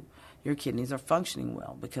your kidneys are functioning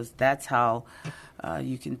well, because that's how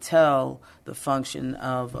you can tell the function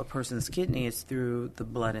of a person's kidney is through the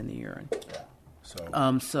blood and the urine. Yeah.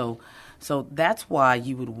 So that's why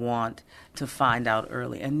you would want to find out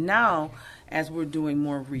early. And now, as we're doing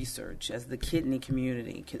more research, as the kidney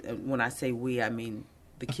community, when I say we, I mean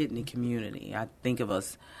the kidney community. I think of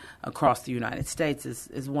us across the United States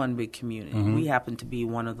as one big community. We happen to be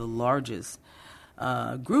one of the largest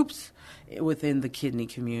groups within the kidney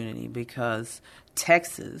community, because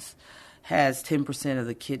Texas has 10% of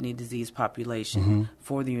the kidney disease population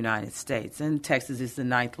for the United States. And Texas is the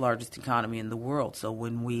 9th largest economy in the world. So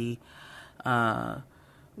when we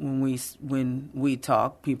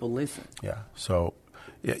talk, people listen. Yeah. So,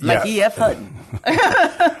 like E.F. Hutton.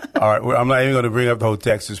 All right. I'm not even going to bring up the whole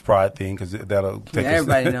Texas pride thing, because that'll take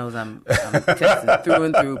everybody knows I'm Texas through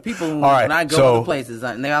and through. People, when I go other places,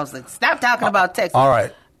 and they always like, stop talking about Texas. All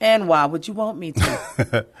right. And why would you want me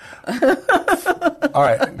to? All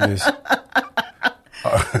right, miss.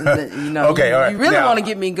 Okay, all right. You really want to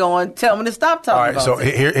get me going, tell me to stop talking about it. All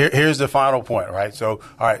right, so here's the final point, right? So,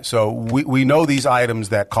 all right, so we know these items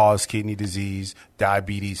that cause kidney disease,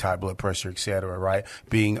 diabetes, high blood pressure, et cetera, right?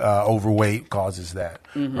 Being overweight causes that,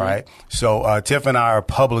 right? So Tiff and I are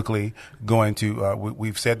publicly going to,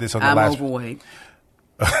 we've said this on the last... I'm overweight.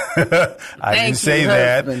 I didn't say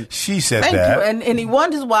that. She said Thank that. You. And he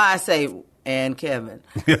wonders why I say, and Kevin.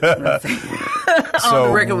 On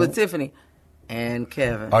the record with Tiffany. And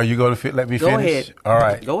Kevin. Are you going to let me finish? Go ahead. All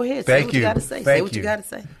right. Go ahead. Thank say what you. You got to say. Thank say what you got to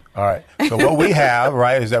say. All right. So what we have,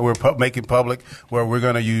 right, is that we're making public where we're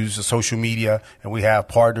going to use social media, and we have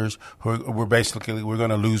partners who we're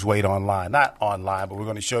going to lose weight online. Not online, but we're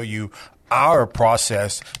going to show you our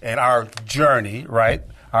process and our journey, right?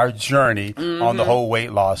 Our journey on the whole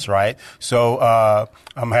weight loss, right? So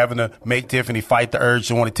I'm having to make Tiffany fight the urge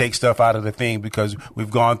to want to take stuff out of the thing, because we've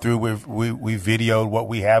gone through, we've videoed what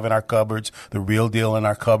we have in our cupboards, the real deal in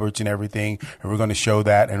our cupboards and everything, and we're going to show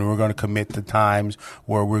that, and we're going to commit to times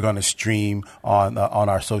where we're going to stream on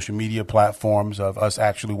our social media platforms of us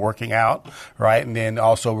actually working out, right? And then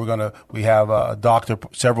also we have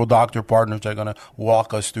several doctor partners that are going to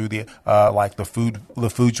walk us through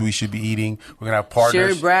the foods we should be eating. We're going to have partners.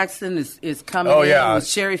 Sherry Braxton is coming in with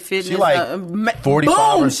Sherry Fitness. She 45.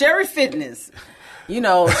 Boom! Sherry Fitness.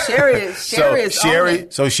 Sherry is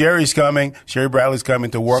So Sherry's coming. Sherry Bradley's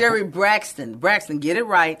coming to work. Sherry Braxton. Braxton, get it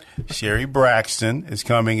right. Sherry Braxton is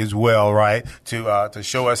coming as well, right? To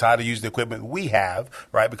show us how to use the equipment we have,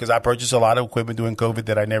 right? Because I purchased a lot of equipment during COVID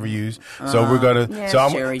that I never used. So we're gonna.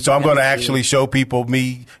 I'm gonna actually show people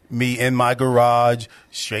me in my garage,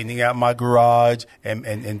 straightening out my garage,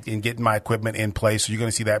 and getting my equipment in place. So you're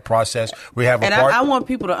gonna see that process. We have I want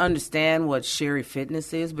people to understand what Sherry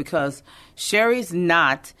Fitness is, because Sherry's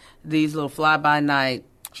not these little fly-by-night.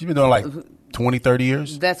 She's been doing like 20, 30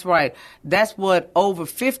 years. That's right. That's what over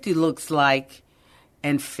 50 looks like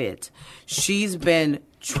and fit. She's been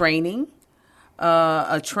training,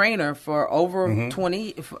 a trainer for over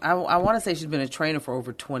 20. I want to say she's been a trainer for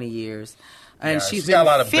over 20 years. And she's got a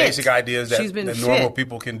lot of basic ideas that normal fit.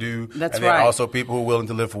 People can do. That's and right. then also people who are willing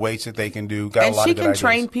to lift weights that they can do. Got and a lot she of good can ideas.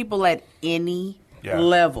 train people at any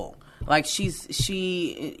level. Like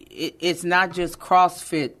it's not just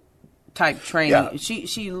CrossFit type training. Yeah.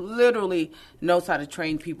 She literally knows how to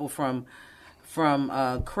train people from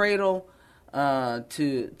cradle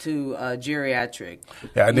to geriatric.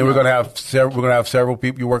 Yeah, and then we're gonna have several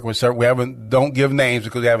people. You're working with several. Don't give names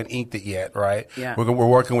because we haven't inked it yet, right? Yeah. We're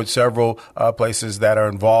working with several places that are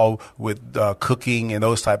involved with cooking and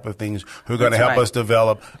those type of things who are going to help us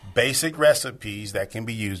develop basic recipes that can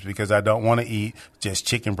be used, because I don't want to eat just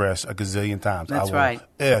chicken breast a gazillion times. That's right.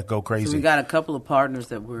 Yeah, go crazy. So we got a couple of partners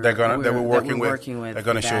that we're working with. They're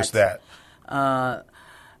going to show us that.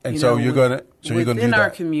 And within do that. our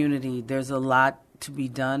community, there's a lot to be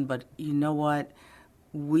done, but you know what?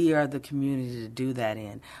 We are the community to do that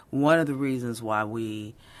in. One of the reasons why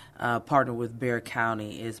we partner with Bexar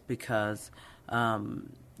County is because,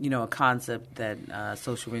 a concept that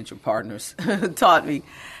Social Venture Partners taught me,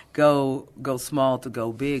 go small to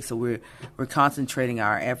go big. So we're concentrating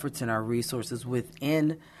our efforts and our resources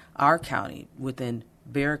within our county, within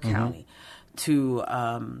Bexar County, to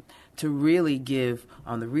really give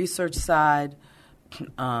on the research side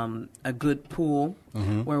a good pool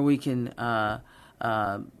where we can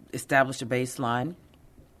establish a baseline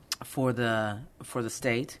for the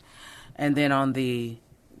state, and then on the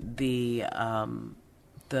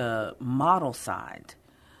model side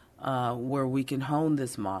where we can hone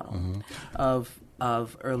this model of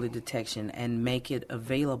early detection and make it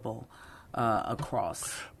available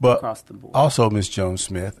across the board. Also, Ms.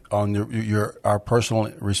 Jones-Smith, on our personal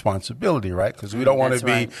responsibility, right? Because we don't want to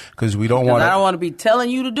be, I don't want to be telling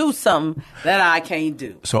you to do something that I can't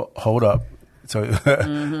do. So hold up.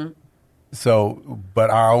 But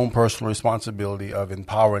our own personal responsibility of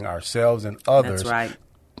empowering ourselves and others. That's right.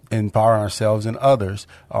 Empower ourselves and others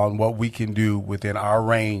on what we can do within our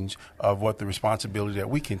range of what the responsibility that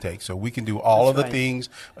we can take. So we can do all of the things,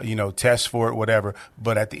 test for it, whatever.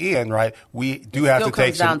 But at the end, right, we do have to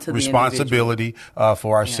take some responsibility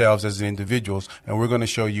for ourselves as individuals. And we're going to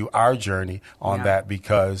show you our journey on that,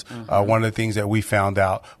 because one of the things that we found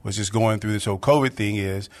out was just going through this whole COVID thing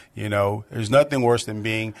is, there's nothing worse than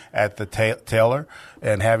being at the tailor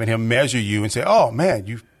and having him measure you and say, oh,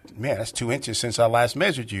 man, that's 2 inches since I last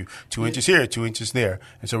measured you. 2 inches here, 2 inches there.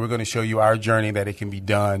 And so we're going to show you our journey that it can be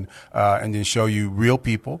done, and then show you real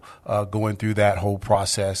people going through that whole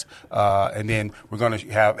process. And then we're going to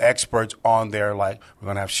have experts on there, like we're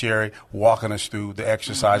going to have Sherry walking us through the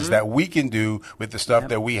exercises that we can do with the stuff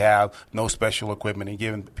that we have, no special equipment, and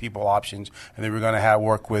giving people options. And then we're going to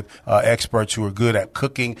work with experts who are good at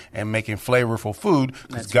cooking and making flavorful food.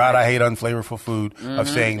 Because I hate unflavorful food, of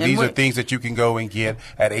saying these are things that you can go and get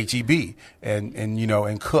at HEB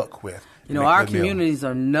and cook with. Our communities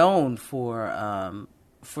are known for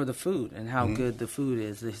the food and how good the food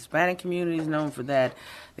is. The Hispanic community is known for that.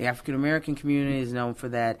 The African American community is known for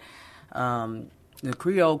that. The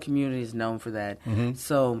Creole community is known for that.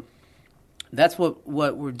 So that's what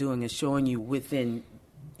we're doing, is showing you within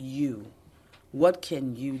you, what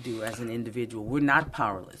can you do as an individual. We're not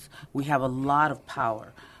powerless. We have a lot of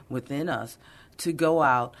power within us to go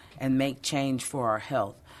out and make change for our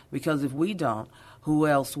health. Because if we don't, who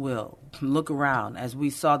else will? Look around. As we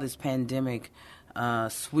saw this pandemic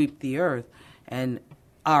sweep the earth, and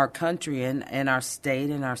our country and our state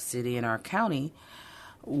and our city and our county,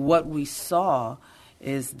 what we saw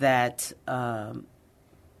is that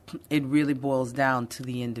it really boils down to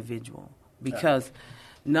the individual. Because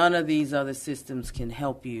none of these other systems can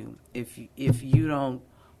help you if you don't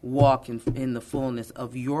walk in the fullness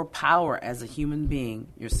of your power as a human being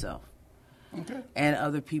yourself. Okay. And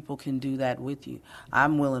other people can do that with you.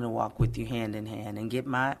 I'm willing to walk with you hand in hand and get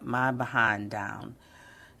my behind down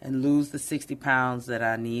and lose the 60 pounds that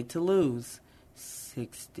I need to lose.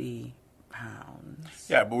 60 pounds.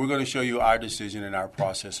 Yeah, but we're going to show you our decision and our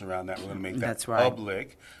process around that. We're going to make that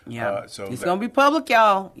public. Yeah, so it's going to be public,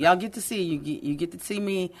 y'all. Y'all get to see. You get to see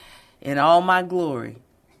me in all my glory.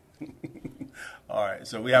 All right,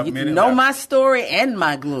 so we have a minute left. Know my story and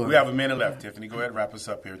my glory. We have a minute left. Tiffany, go ahead and wrap us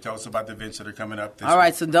up here. Tell us about the events that are coming up this week. All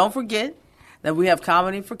right, so don't forget that we have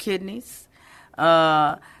Comedy for Kidneys.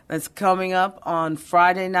 That's coming up on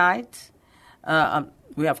Friday night.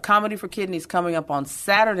 We have Comedy for Kidneys coming up on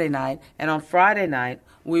Saturday night. And on Friday night,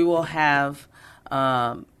 we will have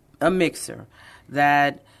a mixer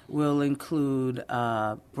that will include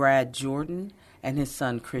Brad Jordan and his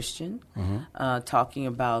son Christian, talking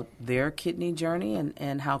about their kidney journey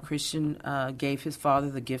and how Christian gave his father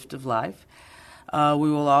the gift of life. We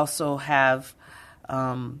will also have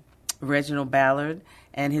Reginald Ballard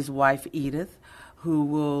and his wife Edith, who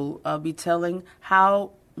will be telling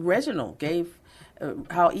how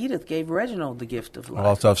Edith gave Reginald the gift of life. We'll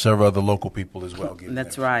also have several other local people as well.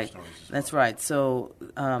 That's right. That's right. So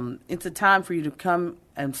it's a time for you to come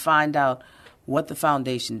and find out what the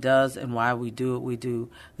foundation does and why we do what we do.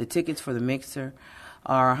 The tickets for the mixer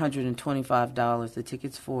are $125. The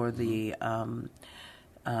tickets for the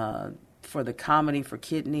Comedy for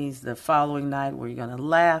Kidneys the following night, where you're going to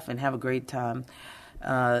laugh and have a great time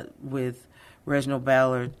with Reginald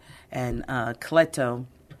Ballard and Cleto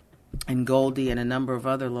and Goldie and a number of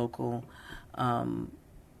other local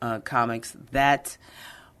comics. That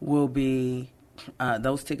will be,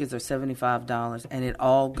 those tickets are $75, and it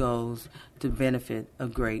all goes to benefit a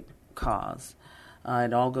great cause.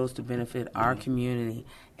 It all goes to benefit our community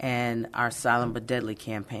and our Silent but Deadly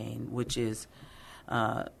campaign, which is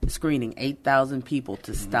screening 8,000 people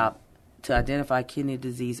to identify kidney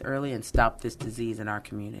disease early and stop this disease in our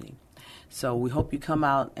community. So we hope you come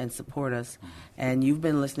out and support us. And you've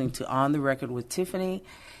been listening to On the Record with Tiffany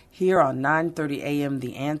here on 9:30 a.m.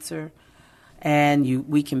 The Answer. And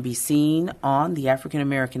we can be seen on the African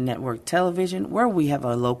American Network Television, where we have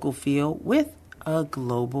a local feel with a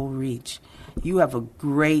global reach. You have a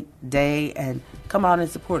great day, and come out and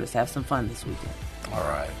support us. Have some fun this weekend. All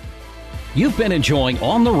right. You've been enjoying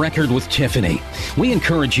On the Record with Tiffany. We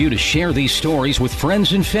encourage you to share these stories with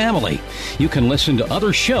friends and family. You can listen to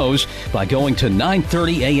other shows by going to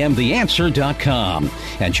 930amtheanswer.com.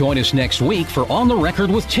 And join us next week for On the Record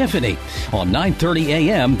with Tiffany on 9:30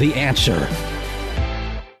 a.m. The Answer.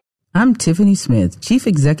 I'm Tiffany Smith, Chief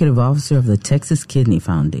Executive Officer of the Texas Kidney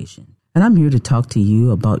Foundation, and I'm here to talk to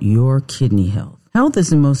you about your kidney health. Health is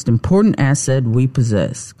the most important asset we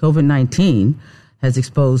possess. COVID-19 has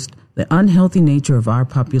exposed the unhealthy nature of our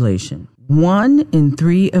population. 1 in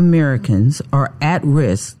 3 Americans are at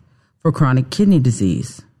risk for chronic kidney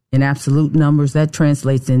disease. In absolute numbers, that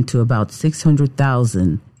translates into about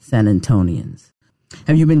 600,000 San Antonians.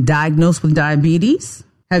 Have you been diagnosed with diabetes?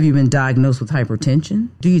 Have you been diagnosed with hypertension?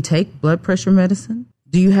 Do you take blood pressure medicine?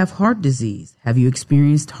 Do you have heart disease? Have you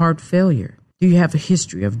experienced heart failure? Do you have a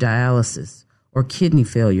history of dialysis or kidney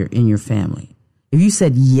failure in your family? If you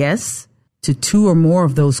said yes to 2 or more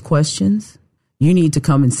of those questions, you need to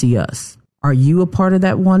come and see us. Are you a part of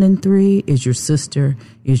that 1 in 3? Is your sister?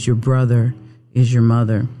 Is your brother? Is your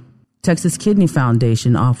mother? Texas Kidney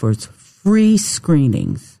Foundation offers free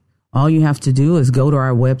screenings. All you have to do is go to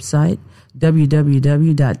our website,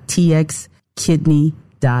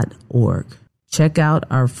 www.txkidney.org. Check out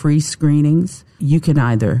our free screenings. You can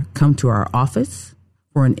either come to our office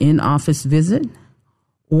for an in-office visit,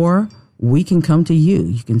 or we can come to you.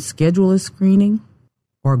 You can schedule a screening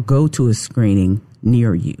or go to a screening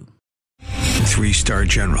near you. 3-star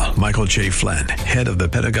General Michael J. Flynn, head of the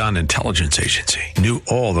Pentagon Intelligence Agency, knew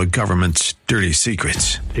all the government's dirty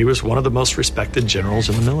secrets. He was one of the most respected generals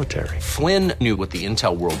in the military. Flynn knew what the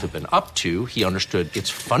intel world had been up to. He understood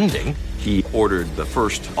its funding. He ordered the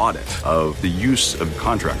first audit of the use of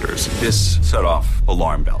contractors. This set off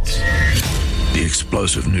alarm bells. The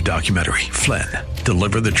explosive new documentary, Flynn,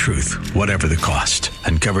 Deliver the Truth, Whatever the Cost,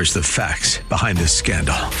 uncovers the facts behind this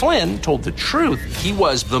scandal. Flynn told the truth. He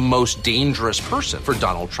was the most dangerous person for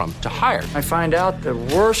Donald Trump to hire. I find out the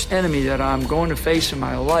worst enemy that I'm going to face in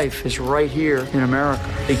my life is right here in America.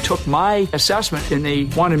 They took my assessment and they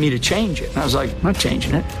wanted me to change it. And I was like, I'm not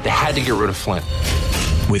changing it. They had to get rid of Flynn.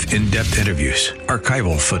 With in-depth interviews,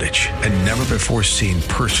 archival footage, and never-before-seen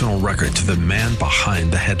personal records of the man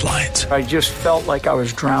behind the headlines. I just felt like I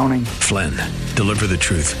was drowning. Flynn, Deliver the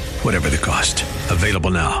Truth, Whatever the Cost.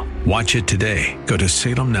 Available now. Watch it today. Go to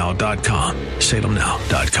salemnow.com.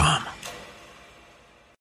 salemnow.com.